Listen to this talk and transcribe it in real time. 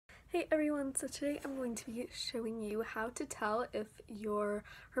Hey everyone, so today I'm going to be showing you how to tell if your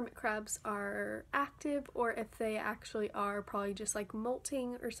hermit crabs are active or if they actually are probably just like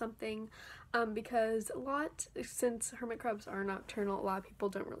molting or something, because since hermit crabs are nocturnal, a lot of people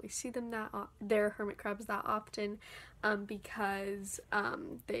don't really see them their hermit crabs that often, because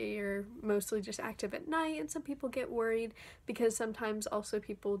they're mostly just active at night, and some people get worried because sometimes also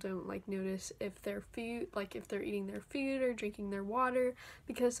people don't like notice if their food, like if they're eating their food or drinking their water,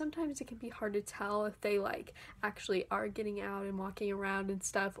 because sometimes it can be hard to tell if they like actually are getting out and walking around and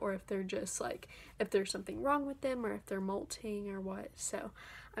stuff, or if they're just like, if there's something wrong with them or if they're molting or what. So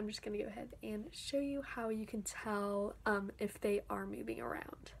I'm just gonna go ahead and show you how you can tell if they are moving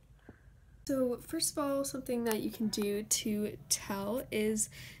around. So first of all, something that you can do to tell is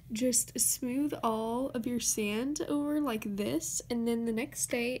just smooth all of your sand over like this, and then the next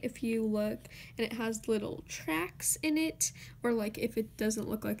day if you look and it has little tracks in it, or like if it doesn't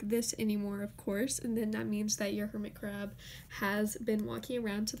look like this anymore, of course, and then that means that your hermit crab has been walking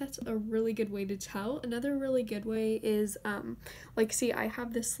around. So that's a really good way to tell. Another really good way is like, see, I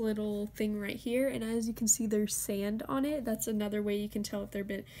have this little thing right here, and as you can see there's sand on it. That's another way you can tell if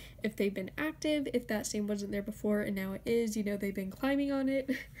they've been active. If that sand wasn't there before and now it is, you know, they've been climbing on it.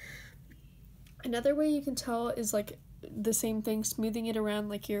 Another way you can tell is like the same thing, smoothing it around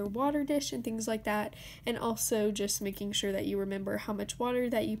like your water dish and things like that, and also just making sure that you remember how much water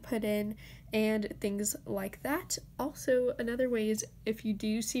that you put in and things like that. Also, another way is if you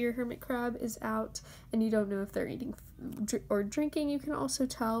do see your hermit crab is out and you don't know if they're eating or drinking, you can also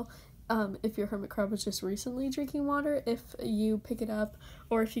tell if your hermit crab was just recently drinking water, if you pick it up,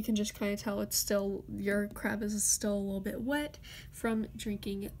 or if you can just kind of tell your crab is still a little bit wet from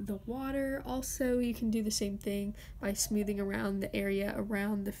drinking the water. Also, you can do the same thing by smoothing around the area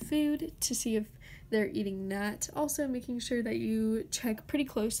around the food to see if they're eating that. Also, making sure that you check pretty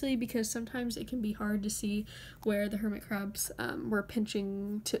closely, because sometimes it can be hard to see where the hermit crabs were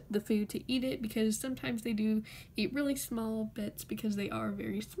pinching to the food to eat it, because sometimes they do eat really small bits because they are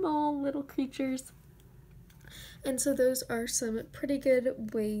very small little creatures. And so those are some pretty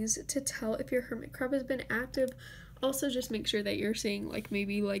good ways to tell if your hermit crab has been active. Also, just make sure that you're seeing, like,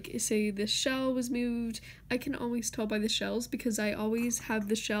 maybe like say the shell was moved. I can always tell by the shells because I always have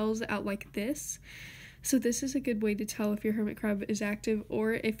the shells out like this. So this is a good way to tell if your hermit crab is active,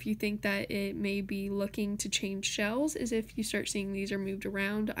 or if you think that it may be looking to change shells, is if you start seeing these are moved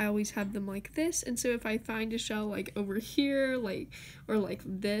around. I always have them like this, and so if I find a shell like over here, like, or like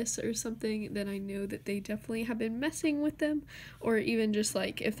this or something, then I know that they definitely have been messing with them. Or even just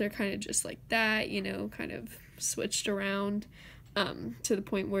like if they're kind of just like that, you know, kind of switched around to the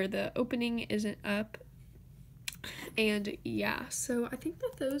point where the opening isn't up. And yeah, so I think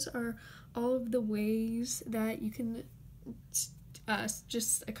that those are all of the ways that you can,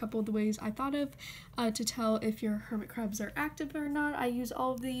 just a couple of the ways I thought of to tell if your hermit crabs are active or not. I use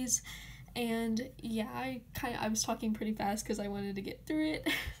all of these, and yeah, I was talking pretty fast because I wanted to get through it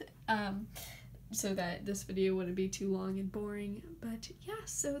so that this video wouldn't be too long and boring. But yeah,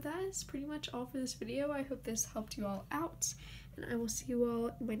 so that is pretty much all for this video. I hope this helped you all out, and I will see you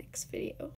all in my next video.